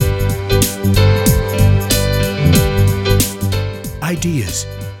ideas,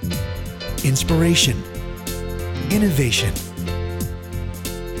 inspiration, innovation.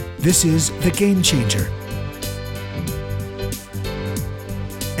 This is The Game Changer.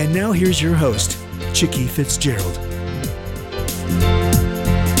 And now here's your host, Chicky Fitzgerald.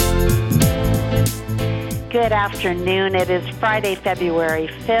 Good afternoon. It is Friday, February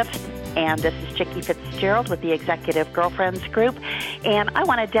 5th, and this is Chicky Fitzgerald with the Executive Girlfriends Group. And I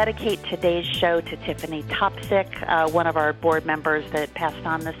want to dedicate today's show to Tiffany Topsick, one of our board members that passed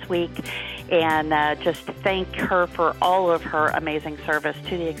on this week, and just thank her for all of her amazing service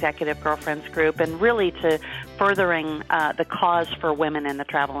to the Executive Girlfriends Group and really to furthering the cause for women in the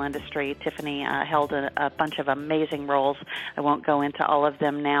travel industry. Tiffany held a bunch of amazing roles. I won't go into all of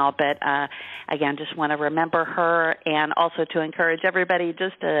them now, but again, just want to remember her and also to encourage everybody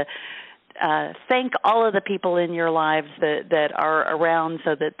just to thank all of the people in your lives that are around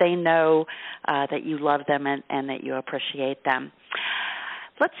so that they know that you love them and that you appreciate them.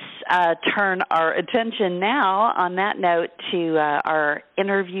 Let's turn our attention now, on that note, to our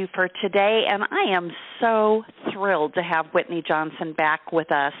interview for today. And I am so thrilled to have Whitney Johnson back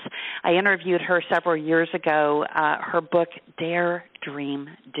with us. I interviewed her several years ago, her book, Dare, Dream,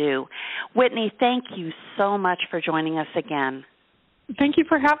 Do. Whitney, thank you so much for joining us again. Thank you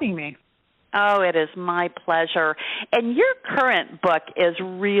for having me. Oh, it is my pleasure. And your current book is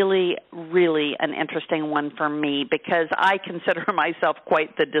really, really an interesting one for me because I consider myself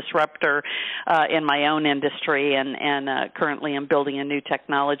quite the disruptor in my own industry and currently I'm building a new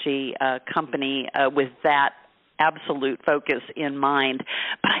technology company with that absolute focus in mind.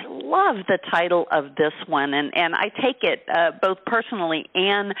 But I love the title of this one, and I take it both personally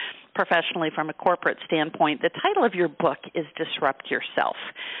and professionally from a corporate standpoint. The title of your book is Disrupt Yourself.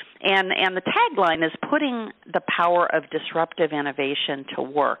 And the tagline is putting the power of disruptive innovation to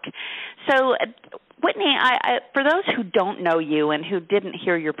work. So, Whitney, for those who don't know you and who didn't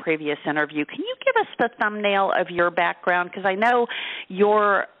hear your previous interview, can you give us the thumbnail of your background? Because I know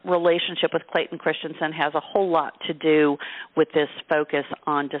your relationship with Clayton Christensen has a whole lot to do with this focus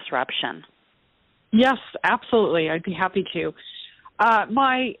on disruption. Yes, absolutely. I'd be happy to.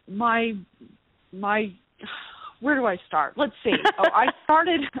 Where do I start? Let's see.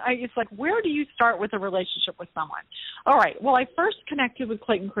 It's like, where do you start with a relationship with someone? All right. Well, I first connected with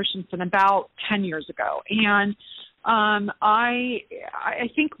Clayton Christensen about 10 years ago. And I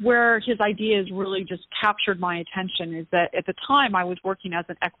think where his ideas really just captured my attention is that at the time I was working as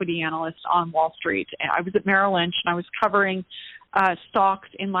an equity analyst on Wall Street. I was at Merrill Lynch and I was covering stocks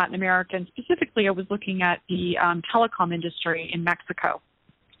in Latin America. And specifically, I was looking at the telecom industry in Mexico.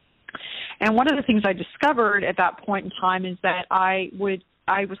 And one of the things I discovered at that point in time is that I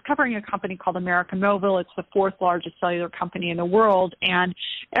was covering a company called America Mobile. It's the fourth largest cellular company in the world. And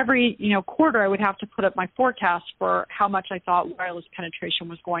every quarter I would have to put up my forecast for how much I thought wireless penetration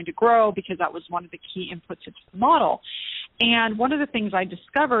was going to grow because that was one of the key inputs into the model. And one of the things I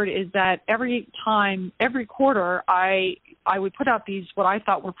discovered is that every quarter, I would put out these what I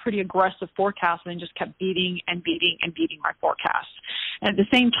thought were pretty aggressive forecasts and just kept beating my forecasts. And at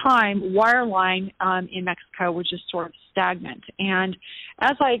the same time, wireline in Mexico was just sort of stagnant. And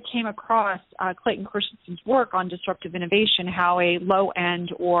as I came across Clayton Christensen's work on disruptive innovation, how a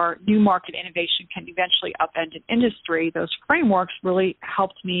low-end or new market innovation can eventually upend an industry, those frameworks really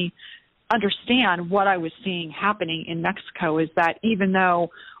helped me understand what I was seeing happening in Mexico is that even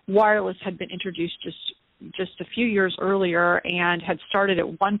though wireless had been introduced just a few years earlier and had started at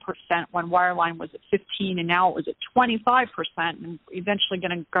 1% when wireline was at 15 and now it was at 25% and eventually going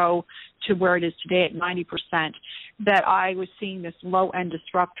to go to where it is today at 90%, that I was seeing this low-end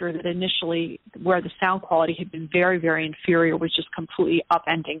disruptor that initially, where the sound quality had been very, very inferior, was just completely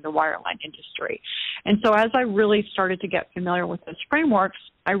upending the wireline industry. And so as I really started to get familiar with those frameworks,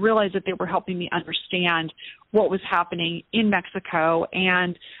 I realized that they were helping me understand what was happening in Mexico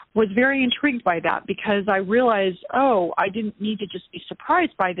and was very intrigued by that because I realized, I didn't need to just be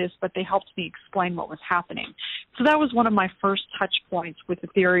surprised by this, but they helped me explain what was happening. So that was one of my first touch points with the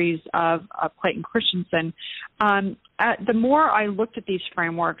theories of Clayton Christensen. The more I looked at these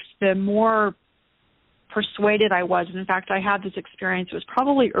frameworks, the more persuaded I was. And in fact, I had this experience. It was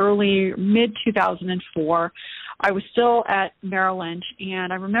probably mid-2004. I was still at Merrill Lynch,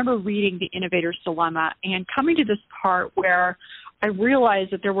 and I remember reading The Innovator's Dilemma and coming to this part where I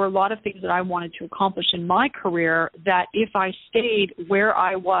realized that there were a lot of things that I wanted to accomplish in my career that if I stayed where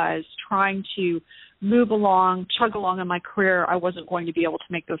I was trying to move along, chug along in my career, I wasn't going to be able to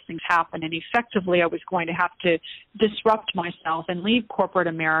make those things happen. And effectively, I was going to have to disrupt myself and leave corporate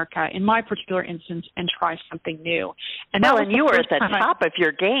America, in my particular instance, and try something new. And that and you were at the top of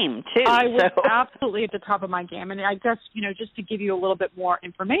your game, too. I was absolutely at the top of my game. And I guess, just to give you a little bit more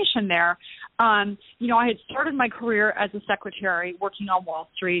information there, I had started my career as a secretary working on Wall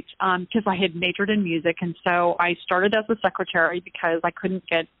Street because I had majored in music. And so I started as a secretary because I couldn't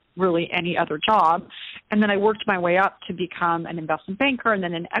get really any other job. And then I worked my way up to become an investment banker and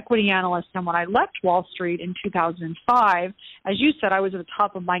then an equity analyst. And when I left Wall Street in 2005, as you said, I was at the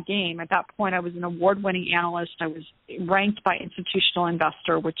top of my game. At that point, I was an award-winning analyst. I was ranked by Institutional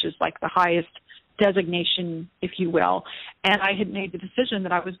Investor, which is like the highest designation, if you will. And I had made the decision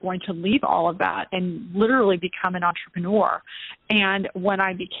that I was going to leave all of that and literally become an entrepreneur. And when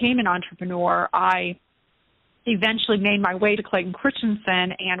I became an entrepreneur, I eventually made my way to Clayton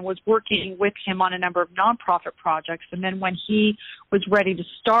Christensen and was working with him on a number of nonprofit projects. And then when he was ready to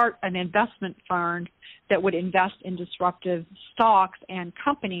start an investment fund that would invest in disruptive stocks and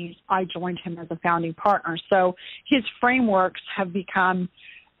companies, I joined him as a founding partner. So his frameworks have become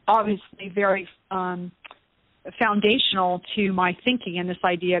obviously very foundational to my thinking and this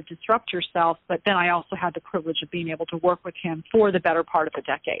idea of disrupt yourself. But then I also had the privilege of being able to work with him for the better part of a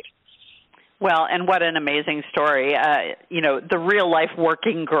decade. Well, and what an amazing story. The real life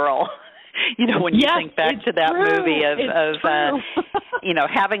working girl. When you think back to that movie of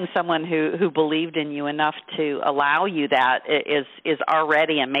having someone who believed in you enough to allow you that is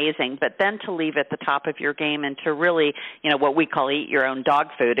already amazing. But then to leave at the top of your game and to really, what we call eat your own dog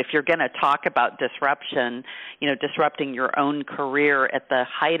food. If you're going to talk about disruption, disrupting your own career at the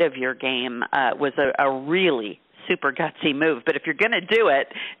height of your game was a really super gutsy move. But if you're going to do it,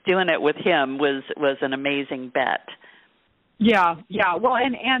 doing it with him was an amazing bet. Yeah. Well,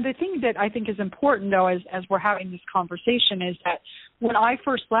 and the thing that I think is important, though, as we're having this conversation is that when I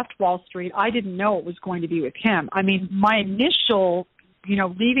first left Wall Street, I didn't know it was going to be with him. I mean, my initial,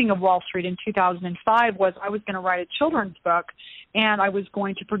 leaving of Wall Street in 2005 was I was going to write a children's book, and I was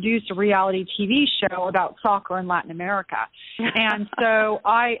going to produce a reality TV show about soccer in Latin America. And so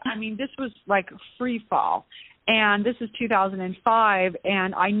this was like free fall. And this is 2005,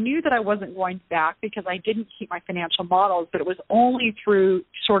 and I knew that I wasn't going back because I didn't keep my financial models, but it was only through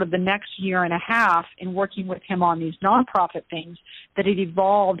sort of the next year and a half in working with him on these nonprofit things that it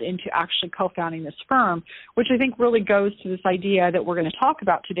evolved into actually co-founding this firm, which I think really goes to this idea that we're going to talk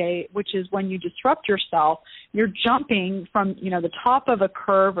about today, which is when you disrupt yourself, you're jumping from, the top of a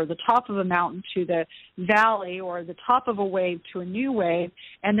curve or the top of a mountain to the valley or the top of a wave to a new wave,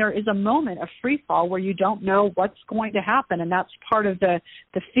 and there is a moment of free fall where you don't know what's going to happen, and that's part of the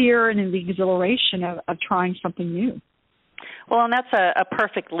fear and the exhilaration of trying something new. Well, and that's a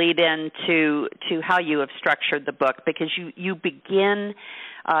perfect lead-in to how you have structured the book, because you begin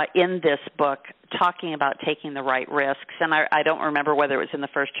in this book talking about taking the right risks. And I don't remember whether it was in the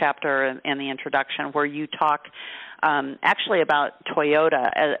first chapter or in the introduction where you talk actually about Toyota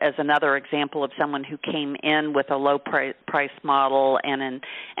as another example of someone who came in with a low price model and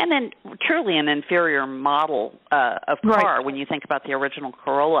then truly an inferior model of car, right, when you think about the original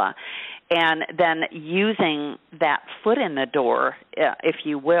Corolla. And then using that foot in the door, if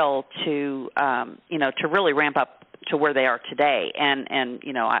you will, to really ramp up to where they are today. And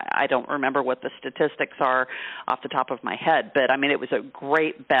I don't remember what the statistics are off the top of my head, but I mean, it was a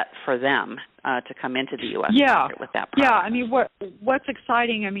great bet for them to come into the U.S. market with that product. Yeah, I mean, what's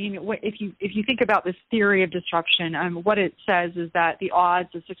exciting, I mean, if you think about this theory of disruption, what it says is that the odds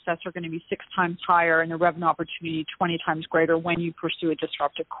of success are going to be 6 times higher and the revenue opportunity 20 times greater when you pursue a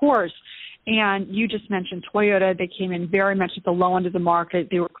disruptive course. And you just mentioned Toyota. They came in very much at the low end of the market.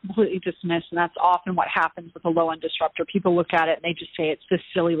 They were completely dismissed, and that's often what happens with a low-end disruptor. People look at it, and they just say it's this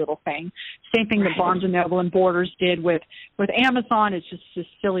silly little thing. Same thing that Barnes & Noble and Borders did with Amazon. It's just this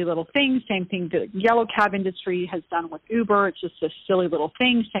silly little thing. Same thing the yellow cab industry has done with Uber. It's just this silly little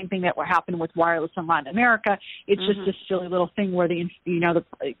thing. Same thing that will happen with wireless in Latin America. It's just this silly little thing where the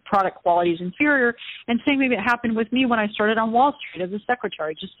product quality is inferior. And same thing that happened with me when I started on Wall Street as a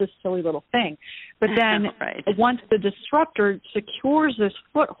secretary, just this silly little thing. But then once the disruptor secures this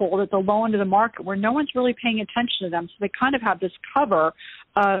foothold at the low end of the market where no one's really paying attention to them, so they kind of have this cover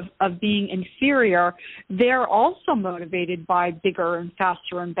of being inferior, they're also motivated by bigger and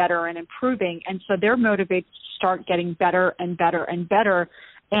faster and better and improving. And so they're motivated to start getting better and better and better.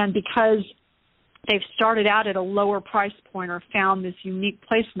 And because they've started out at a lower price point or found this unique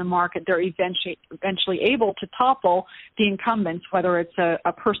place in the market, they're eventually able to topple the incumbents, whether it's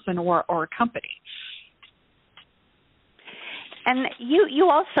a person or a company. And you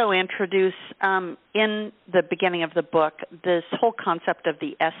also introduce in the beginning of the book this whole concept of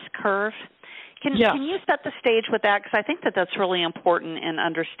the S-curve. Can you set the stage with that? Because I think that that's really important in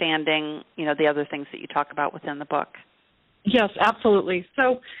understanding, the other things that you talk about within the book. Yes, absolutely.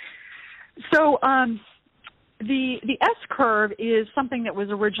 So the S-curve is something that was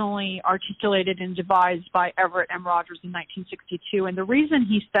originally articulated and devised by Everett M. Rogers in 1962. And the reason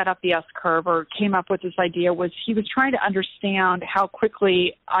he set up the S-curve or came up with this idea was he was trying to understand how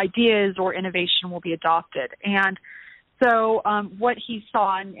quickly ideas or innovation will be adopted. And so what he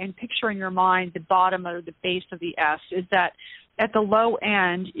saw, and picture in your mind the bottom or the base of the S, is that at the low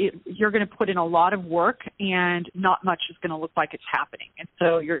end, you're going to put in a lot of work and not much is going to look like it's happening. And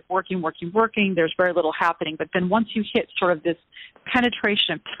so you're working, there's very little happening. But then once you hit sort of this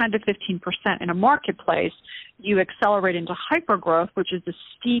penetration of 10 to 15% in a marketplace, you accelerate into hypergrowth, which is the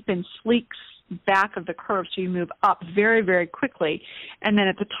steep and sleek back of the curve, so you move up very, very quickly. And then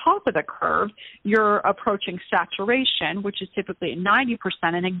at the top of the curve, you're approaching saturation, which is typically at 90%.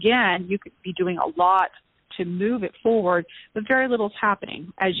 And again, you could be doing a lot to move it forward, but very little is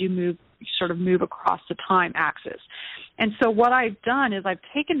happening as you move across the time axis. And so what I've done is I've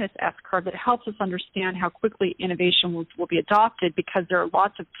taken this S-curve that helps us understand how quickly innovation will be adopted, because there are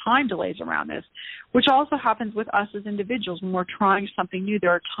lots of time delays around this, which also happens with us as individuals. When we're trying something new,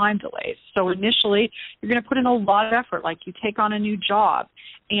 there are time delays. So initially, you're going to put in a lot of effort, like you take on a new job,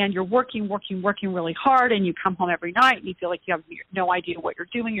 and you're working really hard, and you come home every night, and you feel like you have no idea what you're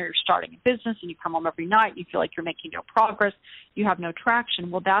doing, or you're starting a business, and you come home every night, and you feel like you're making no progress, you have no traction.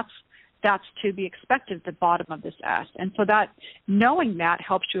 Well, that's to be expected at the bottom of this S. And so that knowing that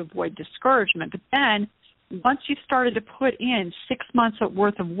helps you avoid discouragement. But then once you've started to put in 6 months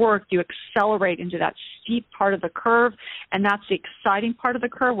worth of work, you accelerate into that steep part of the curve, and that's the exciting part of the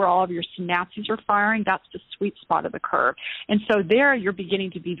curve where all of your synapses are firing. That's the sweet spot of the curve. And so there you're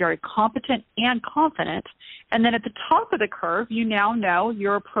beginning to be very competent and confident. And then at the top of the curve, you now know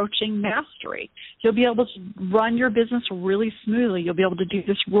you're approaching mastery. You'll be able to run your business really smoothly. You'll be able to do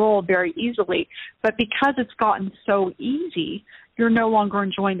this role very easily. But because it's gotten so easy, you're no longer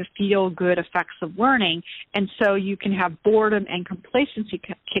enjoying the feel-good effects of learning, and so you can have boredom and complacency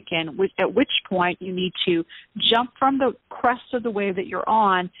kick in, at which point you need to jump from the crest of the wave that you're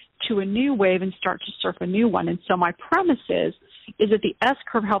on to a new wave and start to surf a new one. And so my premise is that the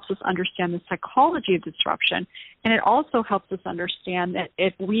S-curve helps us understand the psychology of disruption, and it also helps us understand that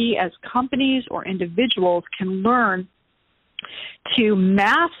if we as companies or individuals can learn to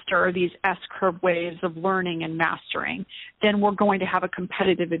master these S-curve waves of learning and mastering, then we're going to have a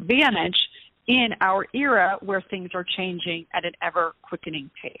competitive advantage in our era where things are changing at an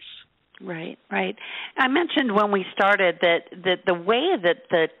ever-quickening pace. Right. I mentioned when we started that the way that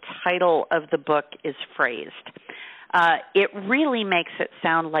the title of the book is phrased, it really makes it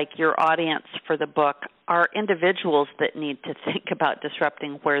sound like your audience for the book are individuals that need to think about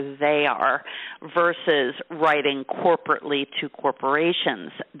disrupting where they are versus writing corporately to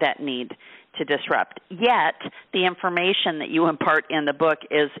corporations that need to disrupt. Yet, the information that you impart in the book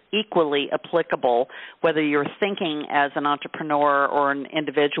is equally applicable, whether you're thinking as an entrepreneur or an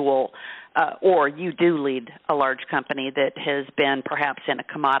individual, or you do lead a large company that has been perhaps in a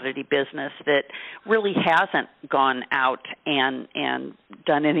commodity business that really hasn't gone out and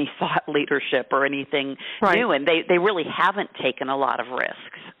done any thought leadership or anything new, and they really haven't taken a lot of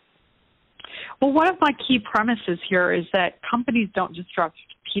risks. Well, one of my key premises here is that companies don't disrupt,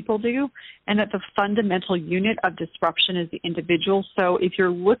 people do, and that the fundamental unit of disruption is the individual. So if you're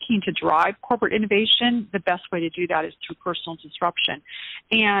looking to drive corporate innovation, the best way to do that is through personal disruption.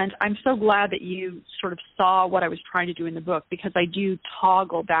 And I'm so glad that you sort of saw what I was trying to do in the book, because I do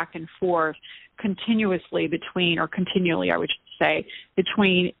toggle back and forth continuously continually, I would say,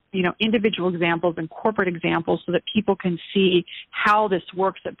 between, individual examples and corporate examples so that people can see how this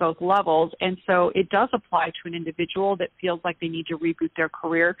works at both levels. And so it does apply to an individual that feels like they need to reboot their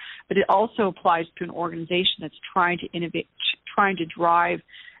career, but it also applies to an organization that's trying to innovate,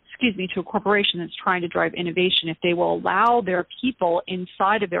 to a corporation that's trying to drive innovation. If they will allow their people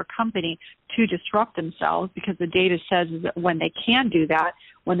inside of their company to disrupt themselves, because the data says that when they can do that,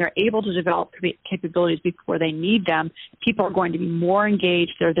 when they're able to develop capabilities before they need them, people are going to be more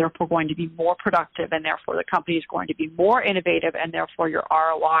engaged, they're therefore going to be more productive, and therefore the company is going to be more innovative, and therefore your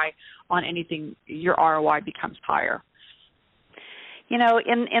ROI becomes higher.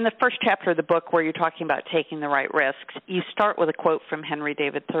 In the first chapter of the book where you're talking about taking the right risks, you start with a quote from Henry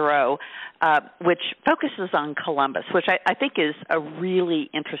David Thoreau, which focuses on Columbus, which I think is a really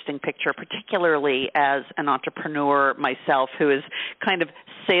interesting picture, particularly as an entrepreneur myself who is kind of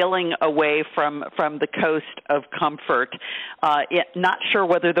sailing away from the coast of comfort, not sure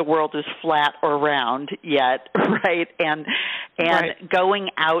whether the world is flat or round yet, right? And right. Going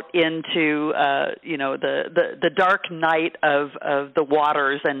out into the dark night of the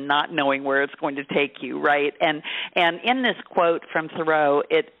waters and not knowing where it's going to take you, right? And in this quote from Thoreau,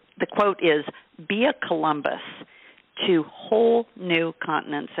 the quote is, "Be a Columbus to whole new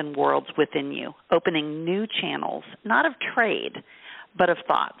continents and worlds within you, opening new channels, not of trade, but of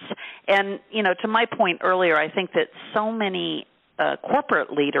thoughts." And, to my point earlier, I think that so many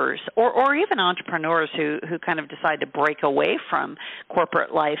corporate leaders or even entrepreneurs who kind of decide to break away from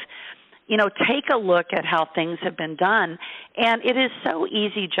corporate life, take a look at how things have been done, and it is so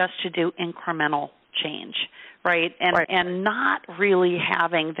easy just to do incremental change, right? And not really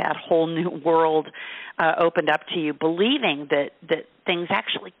having that whole new world opened up to you, believing that things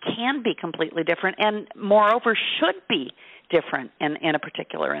actually can be completely different and, moreover, should be different in a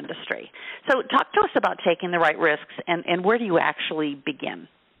particular industry. So talk to us about taking the right risks and where do you actually begin?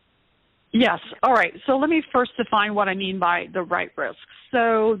 Yes. All right. So let me first define what I mean by the right risks.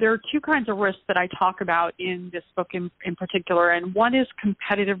 So there are two kinds of risks that I talk about in this book in particular, and one is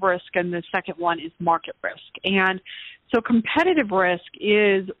competitive risk and the second one is market risk. And so competitive risk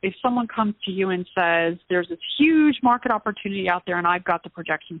is if someone comes to you and says, there's this huge market opportunity out there and I've got the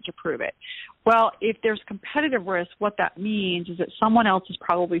projections to prove it. Well, if there's competitive risk, what that means is that someone else has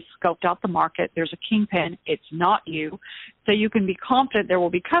probably scoped out the market. There's a kingpin. It's not you. So you can be confident there will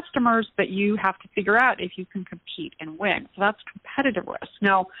be customers, but you have to figure out if you can compete and win. So that's competitive risk.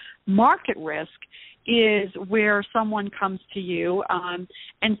 Now, market risk is where someone comes to you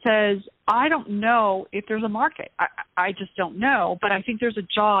and says, I don't know if there's a market. I just don't know, but I think there's a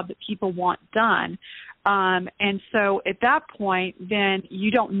job that people want done. And so at that point, then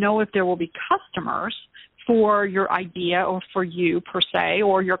you don't know if there will be customers for your idea or for you per se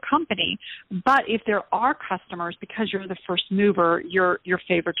or your company. But if there are customers, because you're the first mover, you're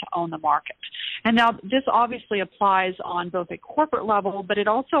favored to own the market. And now this obviously applies on both a corporate level, but it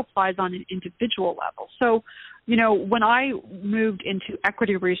also applies on an individual level. So, when I moved into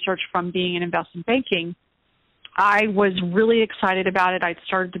equity research from being in investment banking, I was really excited about it. I'd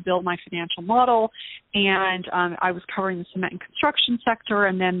started to build my financial model, and I was covering the cement and construction sector,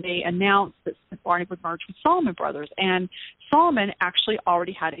 and then they announced that Smith Barney would merge with Salomon Brothers. And Salomon actually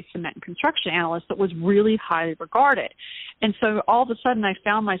already had a cement and construction analyst that was really highly regarded. And so all of a sudden I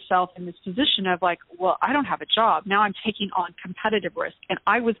found myself in this position of like, well, I don't have a job. Now I'm taking on competitive risk, and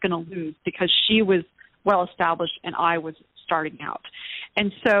I was going to lose because she was well established and I was starting out.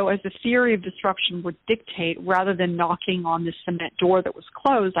 And so as the theory of disruption would dictate, rather than knocking on this cement door that was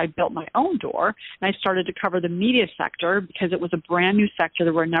closed, I built my own door, and I started to cover the media sector because it was a brand new sector.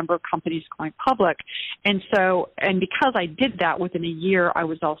 There were a number of companies going public. And because I did that within a year, I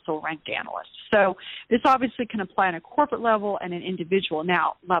was also a ranked analyst. So this obviously can apply on a corporate level and an individual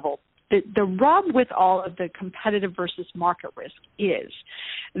level. The rub with all of the competitive versus market risk is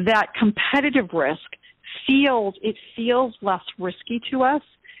that competitive risk feels less risky to us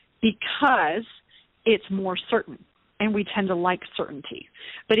because it's more certain, and we tend to like certainty.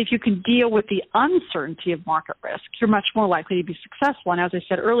 But if you can deal with the uncertainty of market risk, you're much more likely to be successful. And as I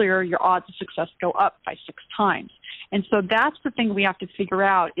said earlier, your odds of success go up by 6 times. And so that's the thing we have to figure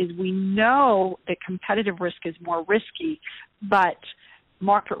out is we know that competitive risk is more risky, but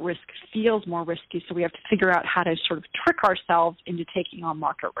market risk feels more risky, so we have to figure out how to sort of trick ourselves into taking on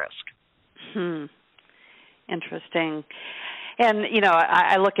market risk. Interesting. And,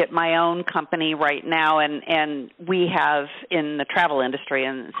 I look at my own company right now, and we have in the travel industry,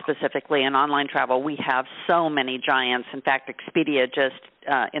 and specifically in online travel, we have so many giants. In fact, Expedia just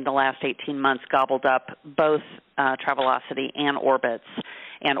in the last 18 months gobbled up both Travelocity and Orbitz.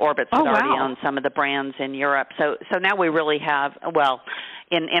 And Orbitz had already owned some of the brands in Europe. So now we really have,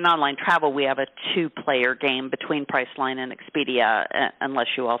 in online travel, we have a 2-player game between Priceline and Expedia, unless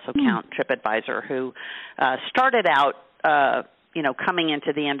you also count TripAdvisor, who started out, coming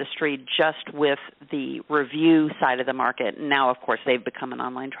into the industry just with the review side of the market. Now, of course, they've become an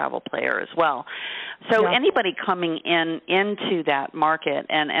online travel player as well. So anybody coming into that market,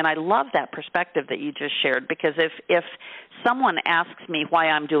 and I love that perspective that you just shared, because if someone asks me why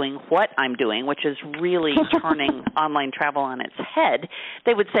I'm doing what I'm doing, which is really turning online travel on its head,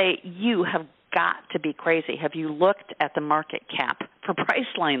 they would say, you have got to be crazy. Have you looked at the market cap for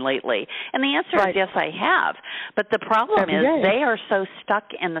Priceline lately? And the answer is yes, I have. But the problem is they are so stuck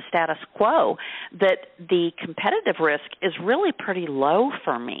in the status quo that the competitive risk is really pretty low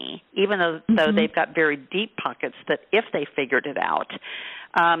for me, even though they've got very deep pockets that if they figured it out.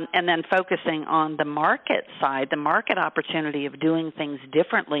 And then focusing on the market side, the market opportunity of doing things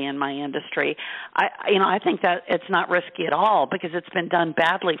differently in my industry, I think that it's not risky at all because it's been done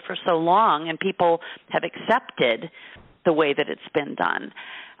badly for so long and people have accepted the way that it's been done.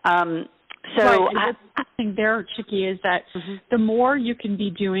 So the thing there, Chicky, is that the more you can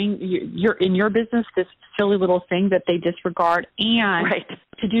be doing you're in your business, this silly little thing that they disregard, and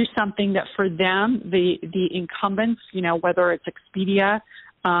to do something that for them, the incumbents, whether it's Expedia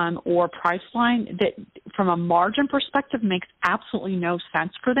or Priceline, that from a margin perspective makes absolutely no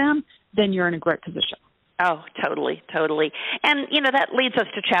sense for them, then you're in a great position. Oh, totally. And, that leads us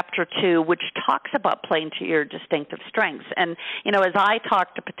to Chapter 2, which talks about playing to your distinctive strengths. And, as I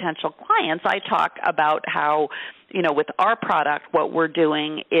talk to potential clients, I talk about how, with our product, what we're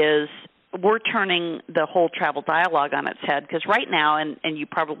doing is we're turning the whole travel dialogue on its head because right now, and you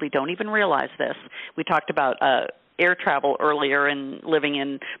probably don't even realize this, we talked about air travel earlier and living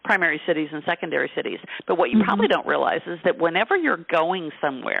in primary cities and secondary cities. But what you probably don't realize is that whenever you're going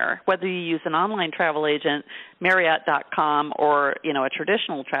somewhere, whether you use an online travel agent, Marriott.com, or, a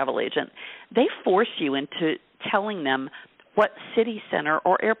traditional travel agent, they force you into telling them what city center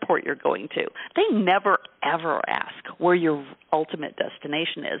or airport you're going to. They never, ever ask where your ultimate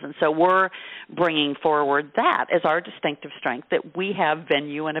destination is. And so we're bringing forward that as our distinctive strength, that we have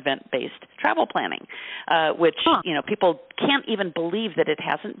venue and event-based travel planning, which, people can't even believe that it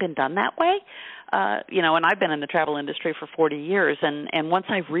hasn't been done that way. And I've been in the travel industry for 40 years, and once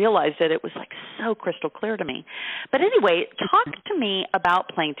I realized it, it was like so crystal clear to me. But anyway, talk to me about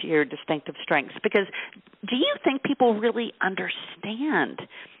playing to your distinctive strengths, because do you think people really understand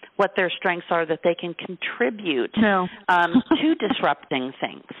what their strengths are that they can contribute to disrupting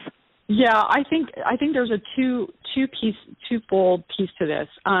things? Yeah, I think there's a twofold piece to this.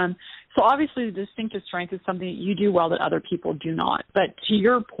 So obviously the distinctive strength is something that you do well that other people do not. But to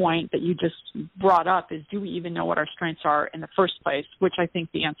your point that you just brought up is, do we even know what our strengths are in the first place, which I think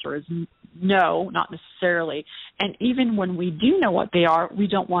the answer is no, not necessarily. And even when we do know what they are, we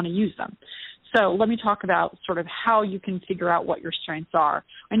don't want to use them. So let me talk about sort of how you can figure out what your strengths are.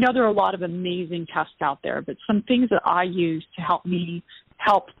 I know there are a lot of amazing tests out there, but some things that I use to help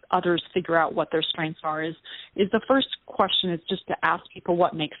others figure out what their strengths are is the first question is just to ask people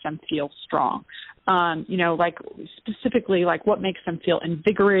what makes them feel strong. Like specifically, like what makes them feel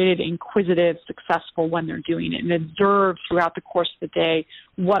invigorated, inquisitive, successful when they're doing it, and observe throughout the course of the day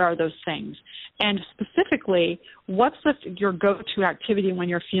what are those things. And specifically, what's your go-to activity when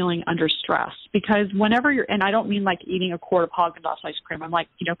you're feeling under stress? Because whenever and I don't mean like eating a quart of Haagen-Dazs ice cream, I'm like,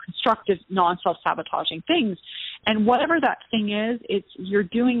 constructive, non-self-sabotaging things. And whatever that thing is, you're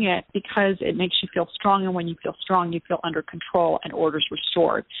doing it because it makes you feel strong, and when you feel strong, you feel under control and order's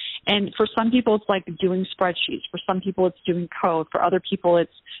restored. And for some people, it's like doing spreadsheets. For some people, it's doing code. For other people,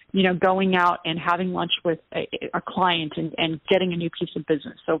 it's, going out and having lunch with a client and getting a new piece of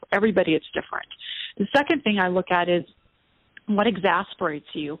business. So everybody, it's different. The second thing I look at is what exasperates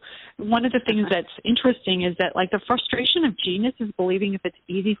you. One of the things that's interesting is that, like, the frustration of genius is believing if it's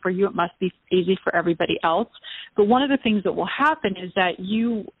easy for you, it must be easy for everybody else. But one of the things that will happen is that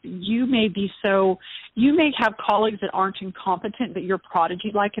you may have colleagues that aren't incompetent, but you're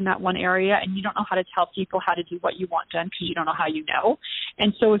prodigy-like in that one area, and you don't know how to tell people how to do what you want done because you don't know how you know.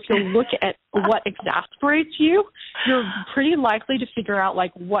 And so if you look at what exasperates you, you're pretty likely to figure out,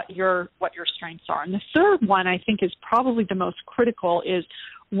 like, what your strengths are. And the third one, I think, is probably the most critical, is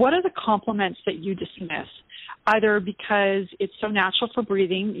what are the compliments that you dismiss, either because it's so natural for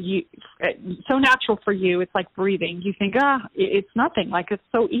breathing, so natural for you, it's like breathing. You think, it's nothing, like it's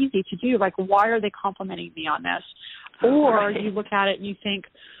so easy to do, like why are they complimenting me on this? Or you look at it and you think,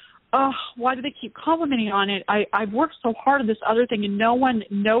 why do they keep complimenting on it? I've worked so hard on this other thing and no one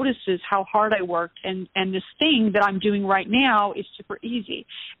notices how hard I worked, and this thing that I'm doing right now is super easy.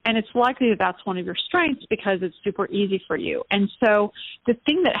 And it's likely that that's one of your strengths because it's super easy for you. And so the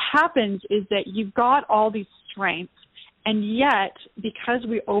thing that happens is that you've got all these strengths, and yet because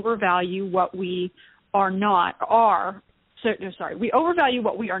we overvalue what we we overvalue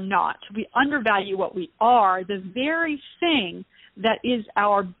what we are not, we undervalue what we are, the very thing that is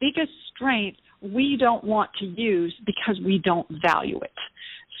our biggest strength we don't want to use because we don't value it.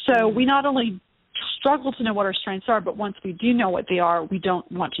 So we not only struggle to know what our strengths are, but once we do know what they are, we don't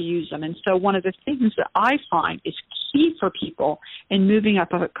want to use them. And so one of the things that I find is key for people in moving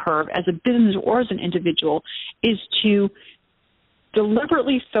up a curve as a business or as an individual is to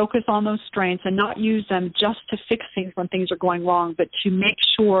deliberately focus on those strengths and not use them just to fix things when things are going wrong, but to make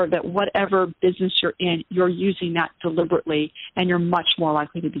sure that whatever business you're in, you're using that deliberately and you're much more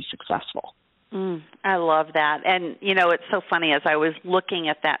likely to be successful. I love that. And, you know, it's so funny. As I was looking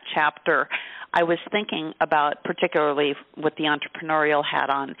at that chapter, I was thinking about, particularly with the entrepreneurial hat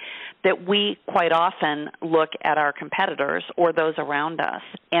on, that we quite often look at our competitors or those around us,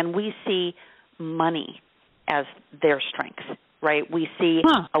 and we see money as their strength. Right? We see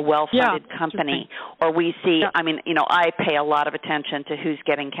a well-funded company, or we see, I mean, you know, I pay a lot of attention to who's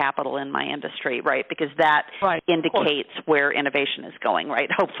getting capital in my industry, right? Because that indicates where innovation is going, right?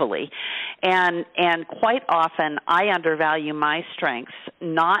 Hopefully. And quite often I undervalue my strengths,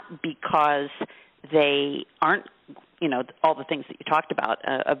 not because they aren't, you know, all the things that you talked about,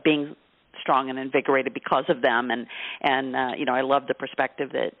 of being strong and invigorated because of them, and you know, I love the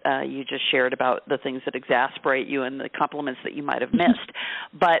perspective that you just shared about the things that exasperate you and the compliments that you might have missed.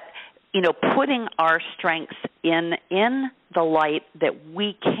 But you know, putting our strengths in the light that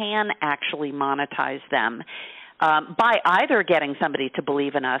we can actually monetize them by either getting somebody to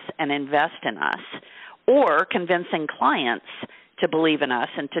believe in us and invest in us, or convincing clients to believe in us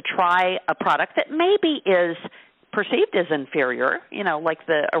and to try a product that maybe is perceived as inferior, you know, like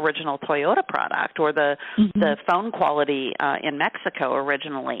the original Toyota product or the phone quality in Mexico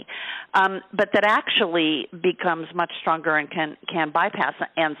originally, but that actually becomes much stronger and can bypass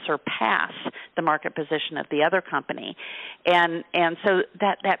and surpass the market position of the other company. And so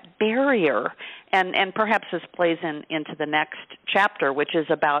that barrier, and perhaps this plays into the next chapter, which is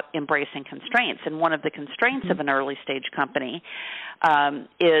about embracing constraints. And one of the constraints of an early stage company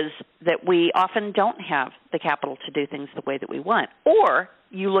is that we often don't have the capital to do things the way that we want. Or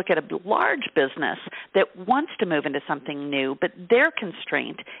you look at a large business that wants to move into something new, but their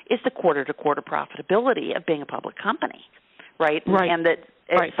constraint is the quarter-to-quarter profitability of being a public company, right? And that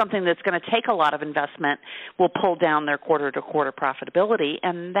it's something that's going to take a lot of investment will pull down their quarter-to-quarter profitability,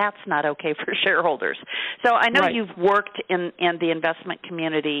 and that's not okay for shareholders. So I know you've worked in the investment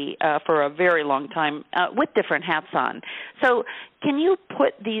community for a very long time with different hats on. So can you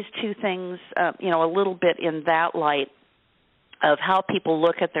put these two things, you know, a little bit in that light of how people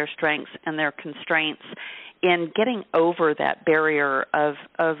look at their strengths and their constraints in getting over that barrier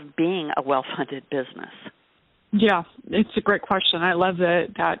of being a well-funded business? Yeah, it's a great question. I love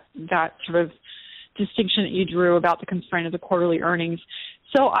that sort of distinction that you drew about the constraint of the quarterly earnings.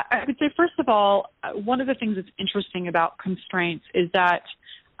 So I would say, first of all, one of the things that's interesting about constraints is that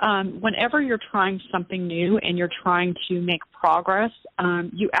whenever you're trying something new and you're trying to make progress,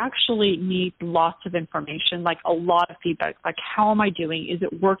 you actually need lots of information, like a lot of feedback, like how am I doing? Is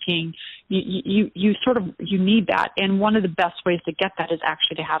it working? You need that. And one of the best ways to get that is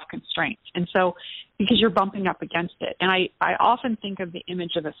actually to have constraints. And so because you're bumping up against it. And I often think of the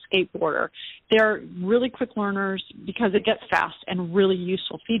image of a skateboarder. They're really quick learners because it gets fast and really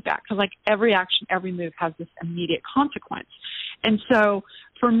useful feedback. Because like every action, every move has this immediate consequence. And so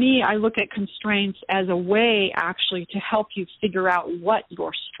for me, I look at constraints as a way actually to help you figure out what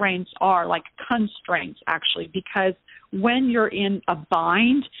your strengths are, like constraints actually, because when you're in a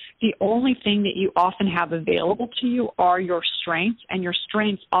bind, the only thing that you often have available to you are your strengths, and your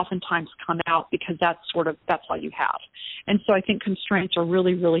strengths oftentimes come out because that's all you have. And so I think constraints are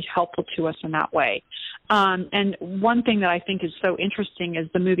really, really helpful to us in that way. And one thing that I think is so interesting is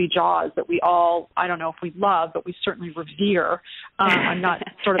the movie Jaws that we all, I don't know if we love, but we certainly revere. I'm not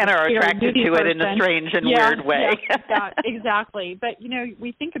sort of and are attracted to person. It in a strange and weird way. Yeah, exactly. But, you know,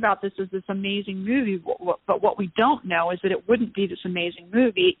 we think about this as this amazing movie, but what we don't know is that it wouldn't be this amazing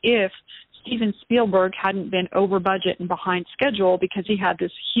movie if Steven Spielberg hadn't been over budget and behind schedule because he had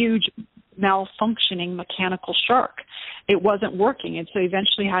this huge malfunctioning mechanical shark. It wasn't working, and so he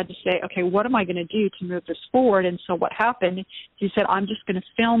eventually had to say, okay, what am I going to do to move this forward? And so what happened, he said, I'm just going to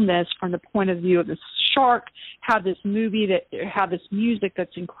film this from the point of view of this shark, have this movie, have this music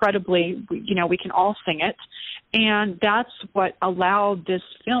that's incredibly, you know, we can all sing it, and that's what allowed this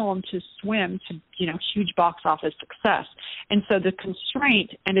film to swim to, you know, huge box office success. And so the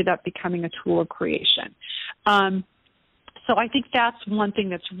constraint ended up becoming a tool of creation. So I think that's one thing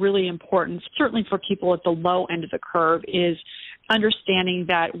that's really important, certainly for people at the low end of the curve, is understanding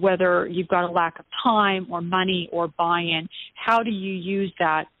that whether you've got a lack of time or money or buy-in, how do you use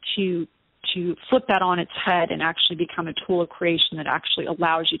that to to flip that on its head and actually become a tool of creation that actually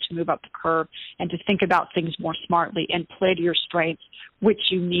allows you to move up the curve and to think about things more smartly and play to your strengths, which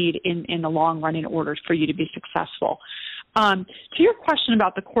you need in the long run in order for you to be successful. To your question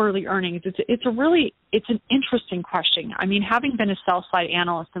about the quarterly earnings, it's an interesting question. I mean, having been a sell-side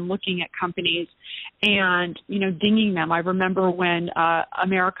analyst and looking at companies and, dinging them, I remember when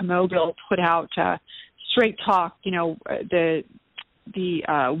America Mobile put out Straight Talk, the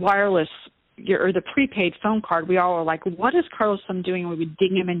wireless or the prepaid phone card. We all were like, what is Carlos Slim doing? And we would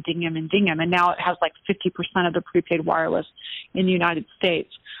ding him and ding him and ding him. And now it has like 50% of the prepaid wireless in the United States.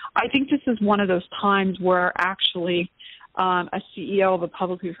 I think this is one of those times where actually a CEO of a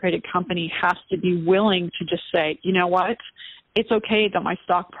publicly traded company has to be willing to just say, you know what, it's okay that my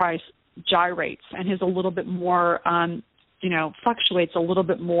stock price gyrates and is a little bit more, fluctuates a little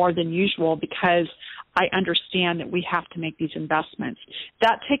bit more than usual because I understand that we have to make these investments.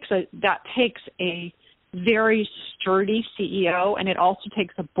 That takes a very sturdy CEO, and it also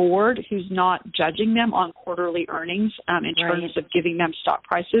takes a board who's not judging them on quarterly earnings in terms of giving them stock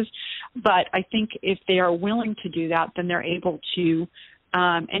prices. But I think if they are willing to do that, then they're able to.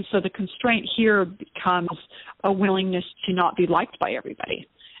 And so the constraint here becomes a willingness to not be liked by everybody.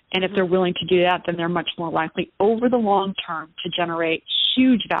 And if they're willing to do that, then they're much more likely over the long term to generate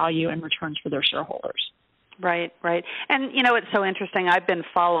huge value and returns for their shareholders. Right. And, it's so interesting. I've been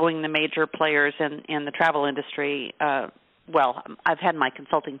following the major players in the travel industry. I've had my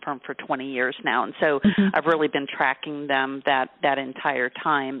consulting firm for 20 years now, and so I've really been tracking them that entire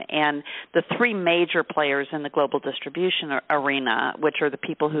time. And the three major players in the global distribution arena, which are the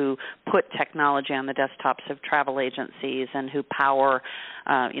people who put technology on the desktops of travel agencies and who power,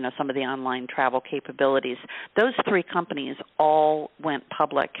 some of the online travel capabilities, those three companies all went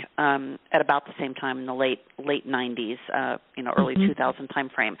public at about the same time in the late 90s, early 2000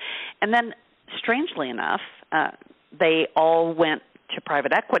 timeframe. And then, strangely enough, they all went to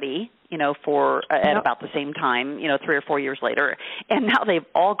private equity, at about the same time, 3 or 4 years later, and now they've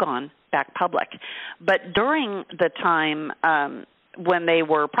all gone back public. But during the time when they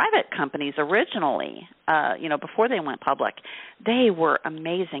were private companies originally, before they went public, they were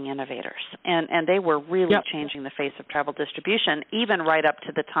amazing innovators, and they were really changing the face of travel distribution, even right up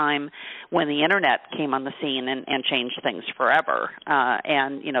to the time when the Internet came on the scene and changed things forever.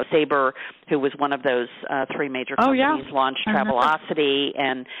 Sabre, who was one of those three major companies, launched Travelocity,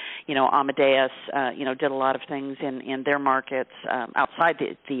 and, Amadeus, did a lot of things in their markets outside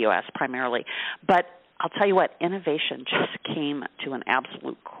the U.S. primarily. But I'll tell you what, innovation just came to an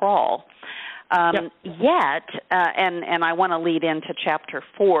absolute crawl. Yet, and I want to lead into Chapter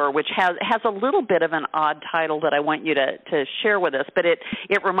 4, which has a little bit of an odd title that I want you to share with us, but it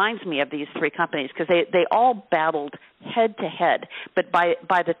reminds me of these three companies because they all battled head-to-head, but by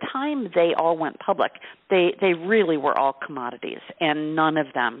the time they all went public, they really were all commodities, and none of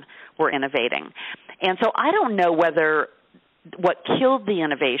them were innovating. And so I don't know whether what killed the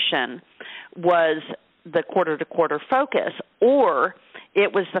innovation was the quarter-to-quarter focus, or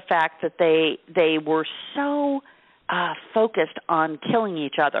it was the fact that they were so focused on killing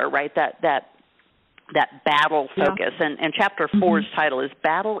each other, right? That battle focus. And Chapter 4's title is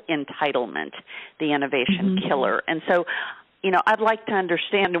Battle Entitlement, the Innovation Killer. And so, I'd like to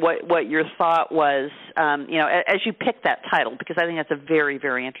understand what your thought was, as you picked that title, because I think that's a very,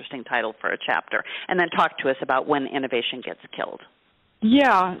 very interesting title for a chapter. And then talk to us about when innovation gets killed.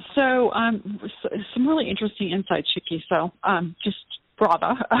 Yeah, so some really interesting insights, Chickie. So just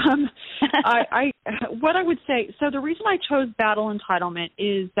brava. What I would say, so the reason I chose battle entitlement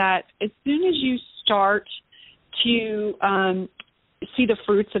is that as soon as you start to see the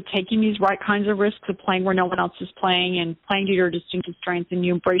fruits of taking these right kinds of risks, of playing where no one else is playing and playing to your distinctive strengths, and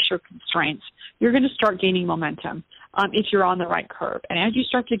you embrace your constraints, you're going to start gaining momentum if you're on the right curve. And as you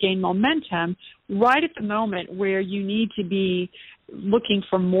start to gain momentum, right at the moment where you need to be looking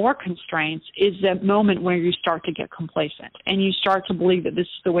for more constraints is the moment where you start to get complacent and you start to believe that this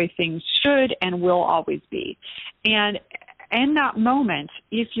is the way things should and will always be. And in that moment,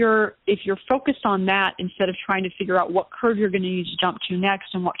 if you're focused on that instead of trying to figure out what curve you're going to need to jump to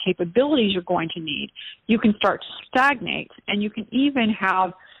next and what capabilities you're going to need, you can start to stagnate, and you can even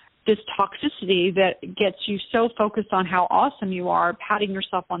have this toxicity that gets you so focused on how awesome you are, patting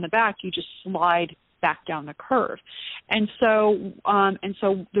yourself on the back, you just slide back down the curve. And so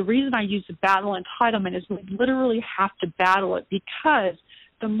the reason I use the battle entitlement is we literally have to battle it, because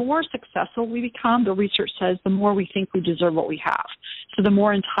the more successful we become, the research says, the more we think we deserve what we have. So the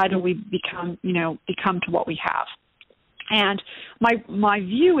more entitled we become to what we have. And my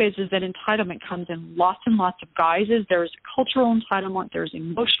view is that entitlement comes in lots and lots of guises. There's cultural entitlement, there's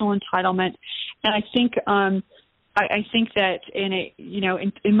emotional entitlement, and I think that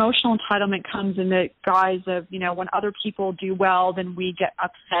emotional entitlement comes in the guise of, when other people do well, then we get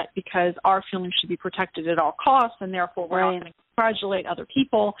upset because our feelings should be protected at all costs, and therefore we're not going to congratulate other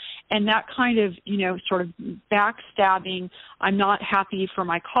people. And that kind of, sort of backstabbing, I'm not happy for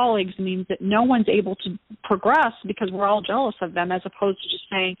my colleagues, means that no one's able to progress because we're all jealous of them, as opposed to just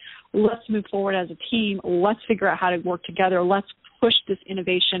saying, let's move forward as a team, let's figure out how to work together, let's push this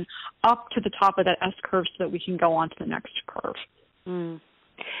innovation up to the top of that S curve so that we can go on to the next curve.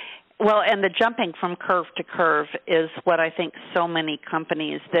 Well, and the jumping from curve to curve is what I think so many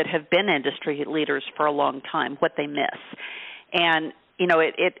companies that have been industry leaders for a long time, what they miss. And,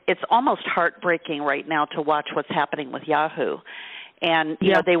 it's almost heartbreaking right now to watch what's happening with Yahoo. And,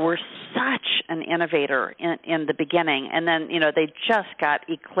 they were such an innovator in the beginning, and then, they just got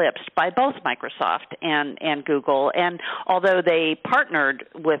eclipsed by both Microsoft and Google. And although they partnered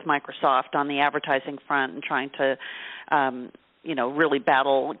with Microsoft on the advertising front and trying to, really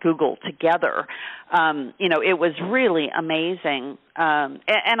battle Google together, it was really amazing.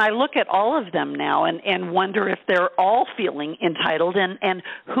 And I look at all of them now and wonder if they're all feeling entitled and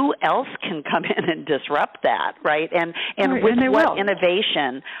who else can come in and disrupt that, right? And with what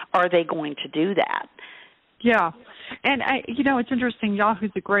innovation are they going to do that? Yeah. And, it's interesting.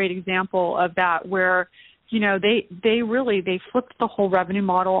 Yahoo's a great example of that, where they flipped the whole revenue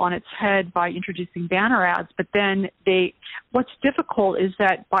model on its head by introducing banner ads. But then what's difficult is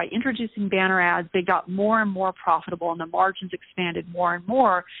that by introducing banner ads, they got more and more profitable and the margins expanded more and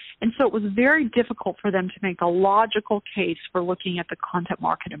more. And so it was very difficult for them to make a logical case for looking at the content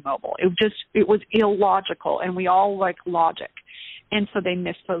market in mobile. It was illogical, and we all like logic. And so they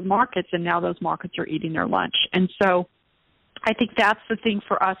missed those markets, and now those markets are eating their lunch. And so I think that's the thing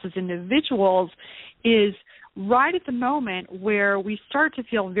for us as individuals, is right at the moment where we start to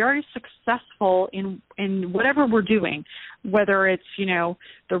feel very successful in whatever we're doing, whether it's,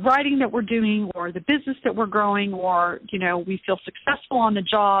 the writing that we're doing or the business that we're growing, or, we feel successful on the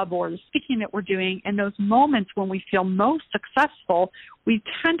job or the speaking that we're doing. And those moments when we feel most successful, we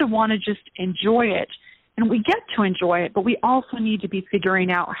tend to want to just enjoy it. And we get to enjoy it, but we also need to be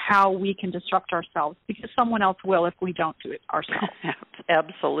figuring out how we can disrupt ourselves, because someone else will if we don't do it ourselves.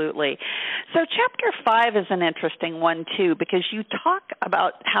 Absolutely. So Chapter 5 is an interesting one, too, because you talk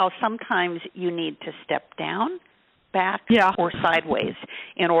about how sometimes you need to step down, back, or sideways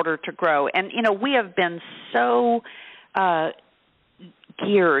in order to grow. And, we have been so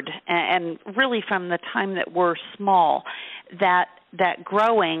geared, and really from the time that we're small, that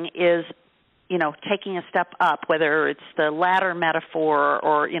growing is taking a step up, whether it's the ladder metaphor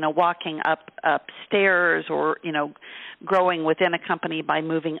or, walking upstairs or, growing within a company by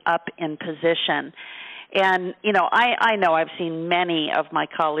moving up in position. And, I know I've seen many of my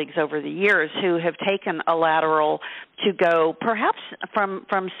colleagues over the years who have taken a lateral to go perhaps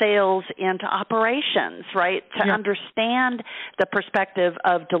from sales into operations, right, to understand the perspective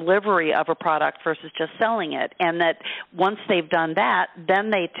of delivery of a product versus just selling it. And that once they've done that,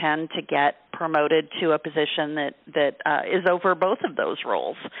 then they tend to get promoted to a position that is over both of those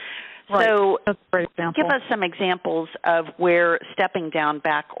roles. Right. So that's a great example. Give us some examples of where stepping down,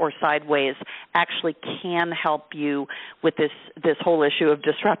 back, or sideways actually can help you with this whole issue of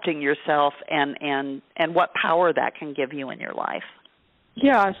disrupting yourself and what power that can give you in your life.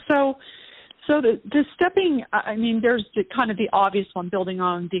 Yeah, so the stepping, there's kind of the obvious one, building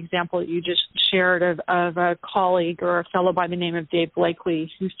on the example that you just shared of a colleague or a fellow by the name of Dave Blakely,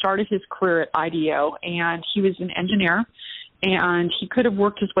 who started his career at IDEO, and he was an engineer. And he could have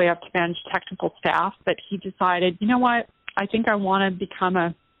worked his way up to manage technical staff, but he decided, you know what, I think I want to become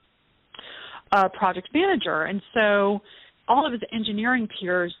a project manager. And so all of his engineering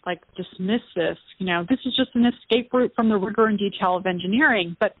peers dismiss this. This is just an escape route from the rigor and detail of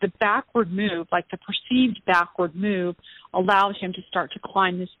engineering. But the backward move, the perceived backward move, allowed him to start to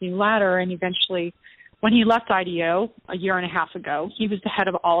climb this new ladder. And eventually, when he left IDEO a year and a half ago, he was the head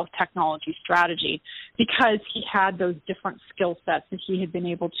of all of technology strategy, because he had those different skill sets that he had been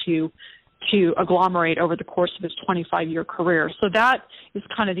able to agglomerate over the course of his 25-year career. So that is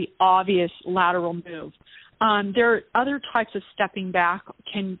kind of the obvious lateral move. There are other types of stepping back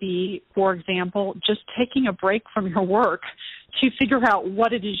can be, for example, just taking a break from your work to figure out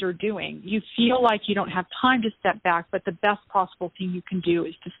what it is you're doing. You feel like you don't have time to step back, but the best possible thing you can do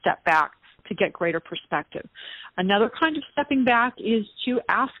is to step back to get greater perspective. Another kind of stepping back is to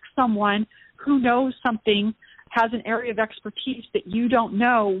ask someone who knows something has an area of expertise that you don't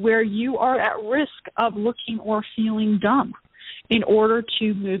know, where you are at risk of looking or feeling dumb in order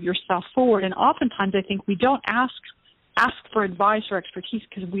to move yourself forward. And oftentimes I think we don't ask for advice or expertise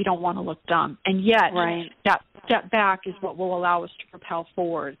because we don't want to look dumb. And yet that step back is what will allow us to propel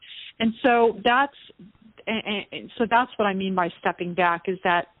forward. And so that's what I mean by stepping back, is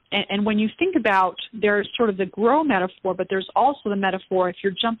that, and when you think about, there's sort of the grow metaphor, but there's also the metaphor, if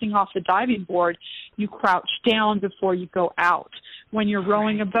you're jumping off the diving board, you crouch down before you go out. When you're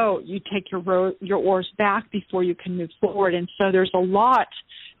rowing a boat, you take your oars back before you can move forward. And so there's a lot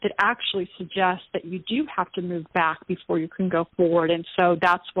that actually suggests that you do have to move back before you can go forward. And so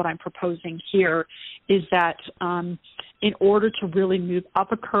that's what I'm proposing here, is that in order to really move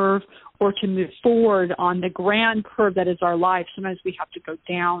up a curve or to move forward on the grand curve that is our life, sometimes we have to go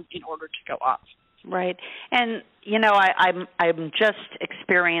down in order to go up. Right. And, you know, I'm just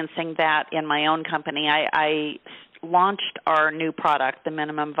experiencing that in my own company. I launched our new product, the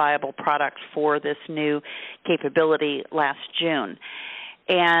minimum viable product for this new capability, last June.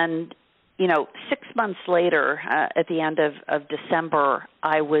 And, you know, 6 months later, at the end of December,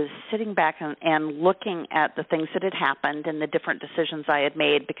 I was sitting back and looking at the things that had happened and the different decisions I had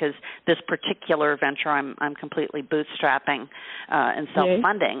made, because this particular venture I'm completely bootstrapping and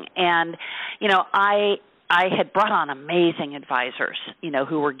self-funding. And, you know, I had brought on amazing advisors, you know,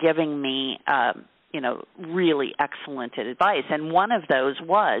 who were giving me you know, really excellent advice. And one of those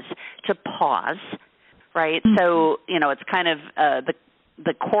was to pause, right? Mm-hmm. So, you know, it's kind of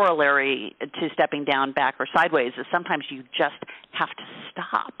the corollary to stepping down, back, or sideways is sometimes you just have to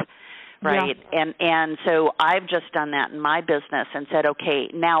stop, right? Yeah. And so I've just done that in my business and said, okay,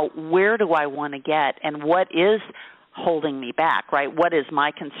 now where do I want to get, and what is holding me back, right? What is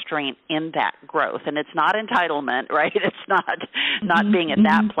my constraint in that growth? And it's not entitlement, right? It's not being at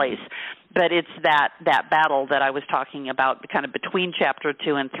that place. But it's that battle that I was talking about, kind of between chapter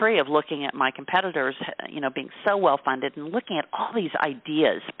 2 and 3, of looking at my competitors, you know, being so well funded, and looking at all these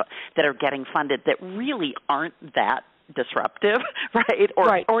ideas that are getting funded that really aren't that disruptive, right?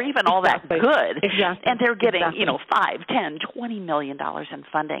 Or even all that good. Exactly. And they're getting, you know, $5, $10, $20 million in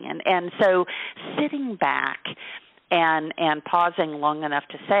funding. And so sitting back and pausing long enough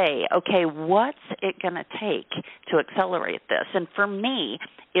to say, okay, what's it going to take to accelerate this? And for me,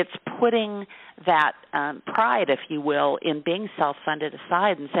 it's putting that pride, if you will, in being self-funded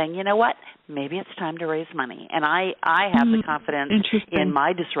aside and saying, you know what, maybe it's time to raise money. And I have the confidence in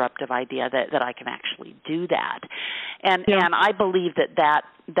my disruptive idea that I can actually do that. And I believe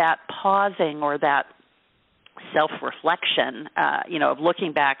that pausing, or that self-reflection, you know, of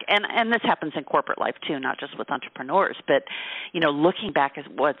looking back, and this happens in corporate life too, not just with entrepreneurs, but, you know, looking back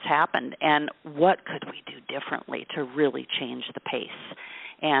at what's happened and what could we do differently to really change the pace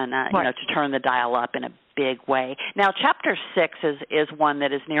and, you know, to turn the dial up in a big way. Now, chapter 6 is one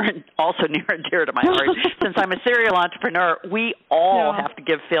that is also near and dear to my heart. Since I'm a serial entrepreneur, we all have to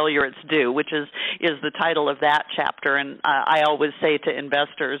give failure its due, which is the title of that chapter. And I always say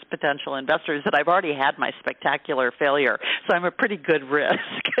to potential investors, that I've already had my spectacular failure, so I'm a pretty good risk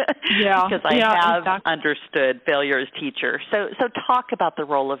because I have understood failure as teacher. So talk about the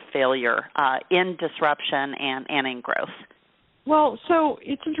role of failure in disruption and in growth. Well, so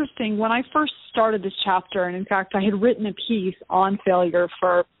it's interesting. When I first started this chapter, and in fact I had written a piece on failure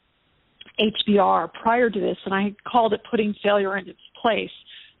for HBR prior to this, and I called it Putting Failure in Its Place,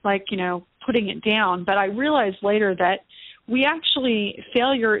 like, you know, putting it down. But I realized later that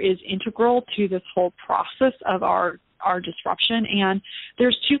failure is integral to this whole process of our disruption. And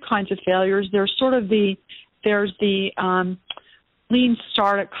there's two kinds of failures. There's the lean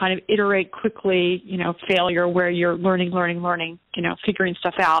startup, kind of iterate quickly, you know, failure, where you're learning, you know, figuring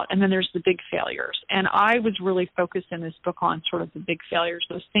stuff out. And then there's the big failures. And I was really focused in this book on sort of the big failures,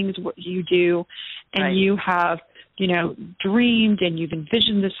 those things what you do, and you have, you know, dreamed and you've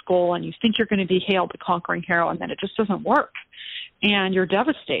envisioned this goal and you think you're going to be hailed the conquering hero, and then it just doesn't work and you're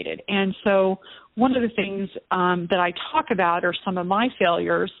devastated. And so one of the things that I talk about are some of my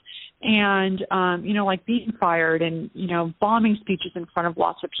failures. And, you know, like being fired and, you know, bombing speeches in front of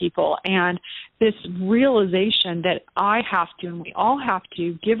lots of people, and this realization that I have to, and we all have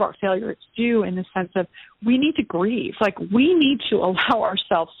to, give our failure its due, in the sense of we need to grieve. Like, we need to allow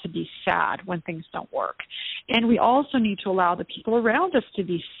ourselves to be sad when things don't work. And we also need to allow the people around us to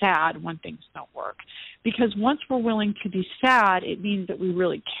be sad when things don't work. Because once we're willing to be sad, it means that we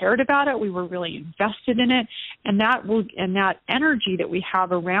really cared about it, we were really invested in it, and that energy that we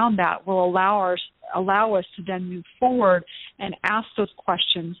have around that will allow us to then move forward and ask those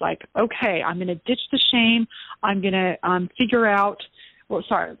questions like, okay, I'm going to ditch the shame, I'm going to figure out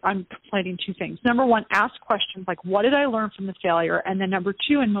I'm conflating two things. Number one, ask questions like, what did I learn from the failure? And then number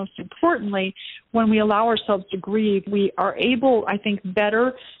two, and most importantly, when we allow ourselves to grieve, we are able, I think,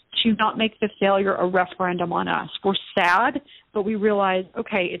 better to not make the failure a referendum on us. We're sad, but we realize,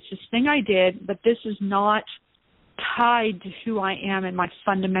 okay, it's this thing I did, but this is not tied to who I am and my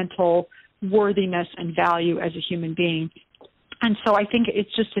fundamental worthiness and value as a human being. And so I think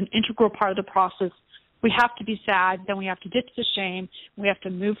it's just an integral part of the process. We have to be sad, then we have to ditch the shame, we have to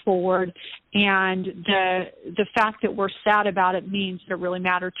move forward, and the fact that we're sad about it means that it really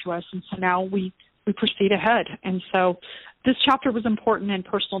mattered to us, and so now we proceed ahead. And so this chapter was important and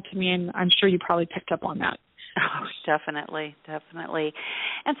personal to me, and I'm sure you probably picked up on that. Oh, definitely.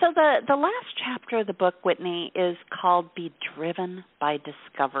 And so the last chapter of the book, Whitney, is called Be Driven by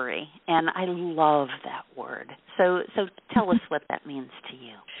Discovery, and I love that word. So tell us what that means to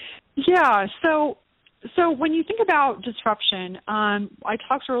you. Yeah, so when you think about disruption, I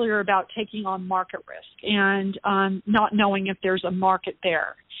talked earlier about taking on market risk and not knowing if there's a market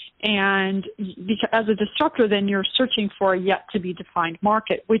there. And because as a disruptor, then you're searching for a yet-to-be-defined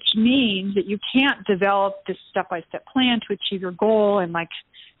market, which means that you can't develop this step-by-step plan to achieve your goal and,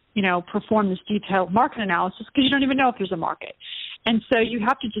 perform this detailed market analysis because you don't even know if there's a market. And so you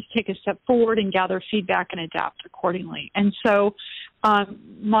have to just take a step forward and gather feedback and adapt accordingly. And so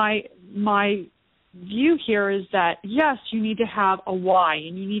my view here is that, yes, you need to have a why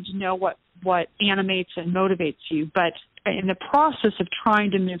and you need to know what animates and motivates you, but in the process of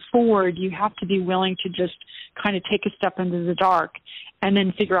trying to move forward, you have to be willing to just kind of take a step into the dark and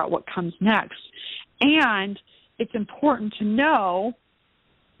then figure out what comes next. And it's important to know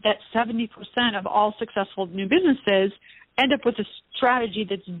that 70% of all successful new businesses end up with a strategy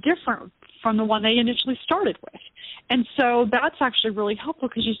that's different from the one they initially started with. And so that's actually really helpful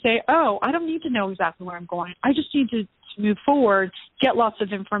because you say, oh, I don't need to know exactly where I'm going. I just need to move forward, get lots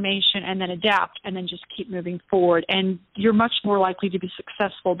of information, and then adapt, and then just keep moving forward. And you're much more likely to be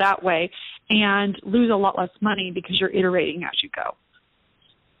successful that way and lose a lot less money because you're iterating as you go.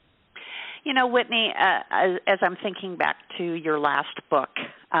 You know, Whitney, as I'm thinking back to your last book,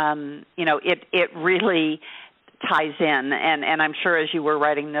 it really ties in, and I'm sure as you were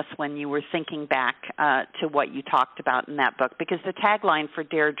writing this one, you were thinking back to what you talked about in that book, because the tagline for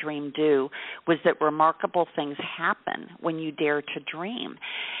Dare, Dream, Do was that remarkable things happen when you dare to dream.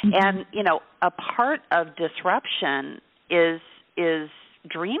 Mm-hmm. And, a part of disruption is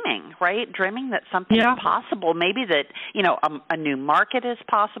dreaming, right? Dreaming that something is possible, maybe that, a new market is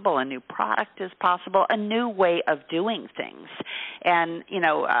possible, a new product is possible, a new way of doing things. And,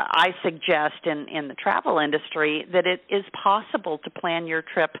 I suggest in the travel industry that it is possible to plan your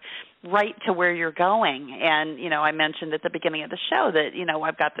trip right to where you're going. And, I mentioned at the beginning of the show that,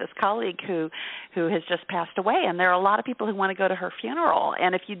 I've got this colleague who has just passed away, and there are a lot of people who want to go to her funeral.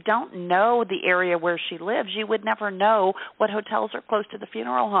 And if you don't know the area where she lives, you would never know what hotels are close to the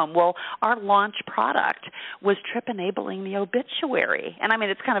funeral home. Well, our launch product was Trip Enabling the Obituary. And, I mean,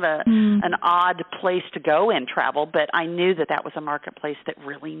 it's kind of an odd place to go in travel, but I knew that was a marketplace that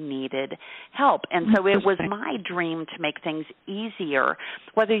really needed help. And so it was my dream to make things easier,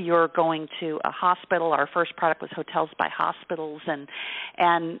 whether you're going to a hospital. Our first product was Hotels by Hospitals, and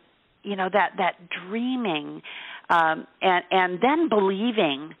that dreaming and then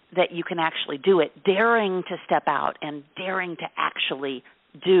believing that you can actually do it, daring to step out and daring to actually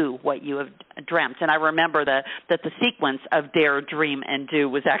do what you have dreamt. And I remember that the sequence of dare, dream, and do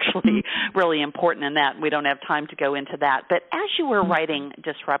was actually really important in that. We don't have time to go into that. But as you were writing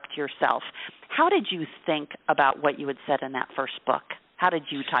Disrupt Yourself, how did you think about what you had said in that first book? How did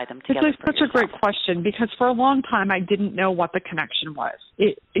you tie them together? It's such a great question, because for a long time I didn't know what the connection was.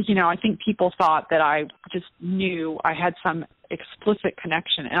 I think people thought that I just knew I had some explicit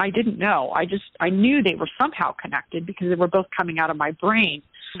connection, and I didn't know. I knew they were somehow connected because they were both coming out of my brain.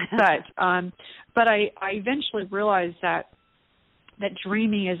 But I eventually realized that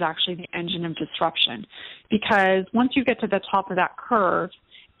dreaming is actually the engine of disruption, because once you get to the top of that curve,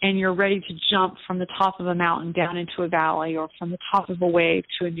 and you're ready to jump from the top of a mountain down into a valley, or from the top of a wave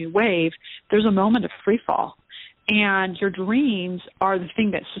to a new wave, there's a moment of free fall. And your dreams are the thing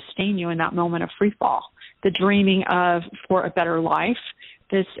that sustain you in that moment of free fall. The dreaming for a better life.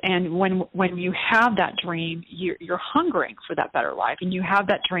 And when you have that dream, you're hungering for that better life. And you have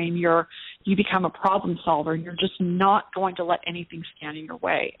that dream, you become a problem solver. You're just not going to let anything stand in your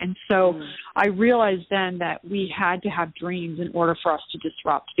way. And so I realized then that we had to have dreams in order for us to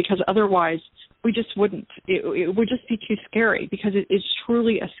disrupt, because otherwise we just wouldn't. It would just be too scary, because it's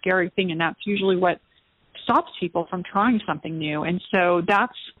truly a scary thing, and that's usually what stops people from trying something new. And so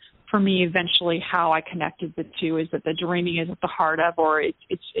that's for me, eventually how I connected the two is that the dreaming is at the heart of, or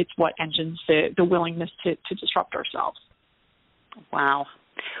it's what engines the willingness to disrupt ourselves. Wow.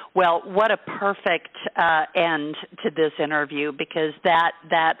 Well, what a perfect end to this interview, because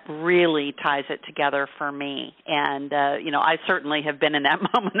that really ties it together for me. And, I certainly have been in that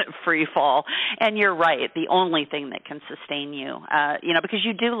moment of free fall. And you're right, the only thing that can sustain you, because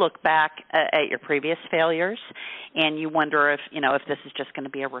you do look back at your previous failures and you wonder if this is just going to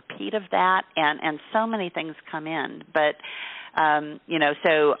be a repeat of that. And so many things come in. But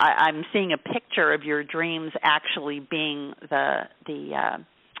so I'm seeing a picture of your dreams actually being they're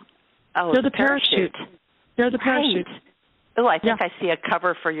the parachute. They're the parachute. Right. Oh, I think I see a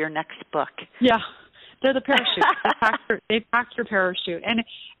cover for your next book. Yeah, they're the parachute. They packed your parachute. And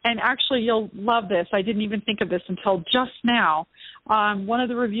actually, you'll love this. I didn't even think of this until just now. One of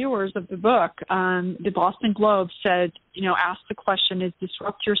the reviewers of the book, the Boston Globe, said, asked the question, is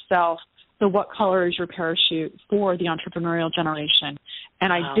disrupt yourself, so what color is your parachute for the entrepreneurial generation?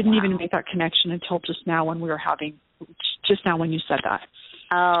 And I didn't even make that connection until just now when when you said that.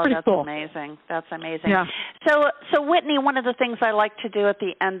 Oh, that's cool. amazing. That's amazing. Yeah. So Whitney, one of the things I like to do at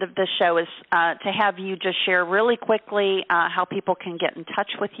the end of the show is to have you just share really quickly how people can get in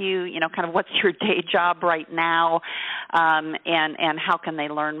touch with you, kind of what's your day job right now, and how can they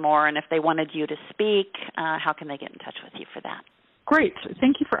learn more, and if they wanted you to speak, how can they get in touch with you for that? Great.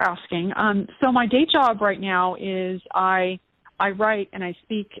 Thank you for asking. So my day job right now is I write and I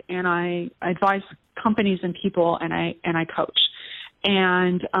speak and I advise companies and people and I coach.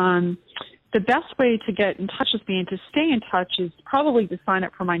 And the best way to get in touch with me and to stay in touch is probably to sign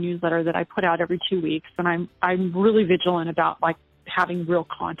up for my newsletter that I put out every 2 weeks. And I'm really vigilant about having real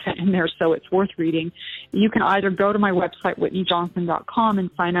content in there, so it's worth reading. You can either go to my website, whitneyjohnson.com,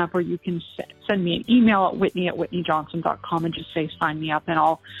 and sign up, or you can send me an email at whitney@whitneyjohnson.com and just say sign me up, and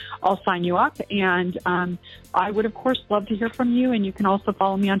I'll sign you up. And I would, of course, love to hear from you, and you can also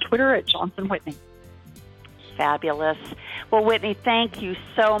follow me on Twitter at Johnson Whitney. Fabulous. Well, Whitney, thank you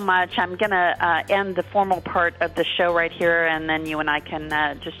so much. I'm going to end the formal part of the show right here, and then you and I can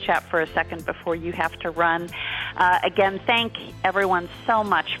just chat for a second before you have to run. Again, thank everyone so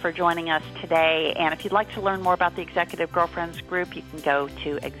much for joining us today. And if you'd like to learn more about the Executive Girlfriends Group, you can go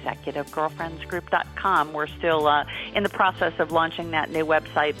to executivegirlfriendsgroup.com. We're still in the process of launching that new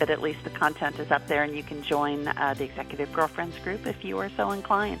website, but at least the content is up there, and you can join the Executive Girlfriends Group if you are so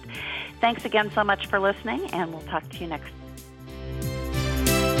inclined. Thanks again so much for listening, and we'll talk to you next.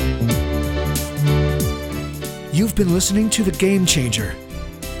 You've been listening to The Game Changer.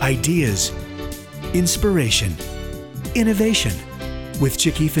 Ideas, inspiration, innovation with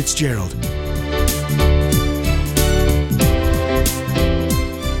Chicky Fitzgerald.